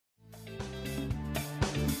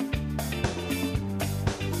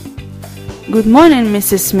Good morning,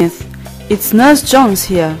 Mrs. Smith. It's Nurse Jones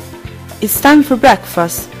here. It's time for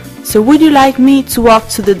breakfast, so would you like me to walk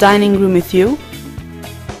to the dining room with you?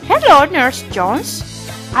 Hello, Nurse Jones.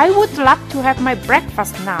 I would love to have my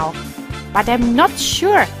breakfast now, but I'm not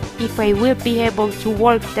sure if I will be able to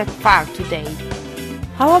walk that far today.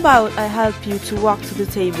 How about I help you to walk to the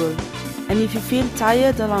table, and if you feel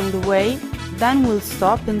tired along the way, then we'll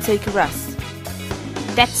stop and take a rest.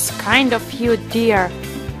 That's kind of you, dear.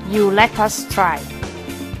 You let us try.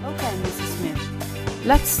 Okay, Mrs. Smith.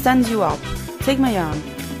 Let's stand you up. Take my arm.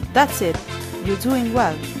 That's it. You're doing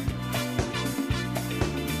well.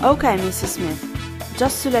 Okay, Mrs. Smith.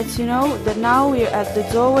 Just to let you know that now we're at the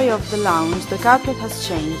doorway of the lounge. The carpet has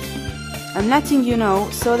changed. I'm letting you know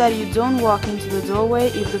so that you don't walk into the doorway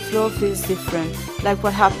if the floor feels different, like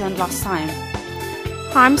what happened last time.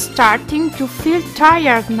 I'm starting to feel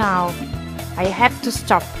tired now. I have to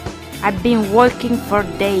stop. I've been walking for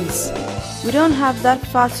days. We don't have that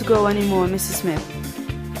far to go anymore, Mrs.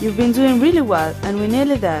 Smith. You've been doing really well and we're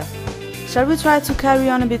nearly there. Shall we try to carry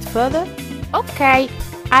on a bit further? Okay,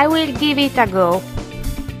 I will give it a go.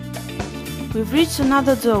 We've reached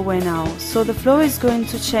another doorway now, so the floor is going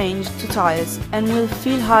to change to tiles and will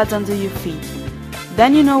feel hard under your feet.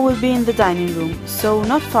 Then you know we'll be in the dining room, so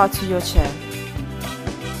not far to your chair.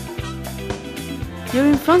 You're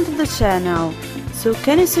in front of the chair now, so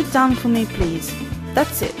can you sit down for me, please?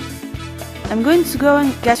 That's it. I'm going to go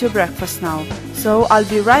and get your breakfast now, so I'll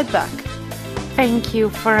be right back. Thank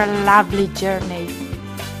you for a lovely journey.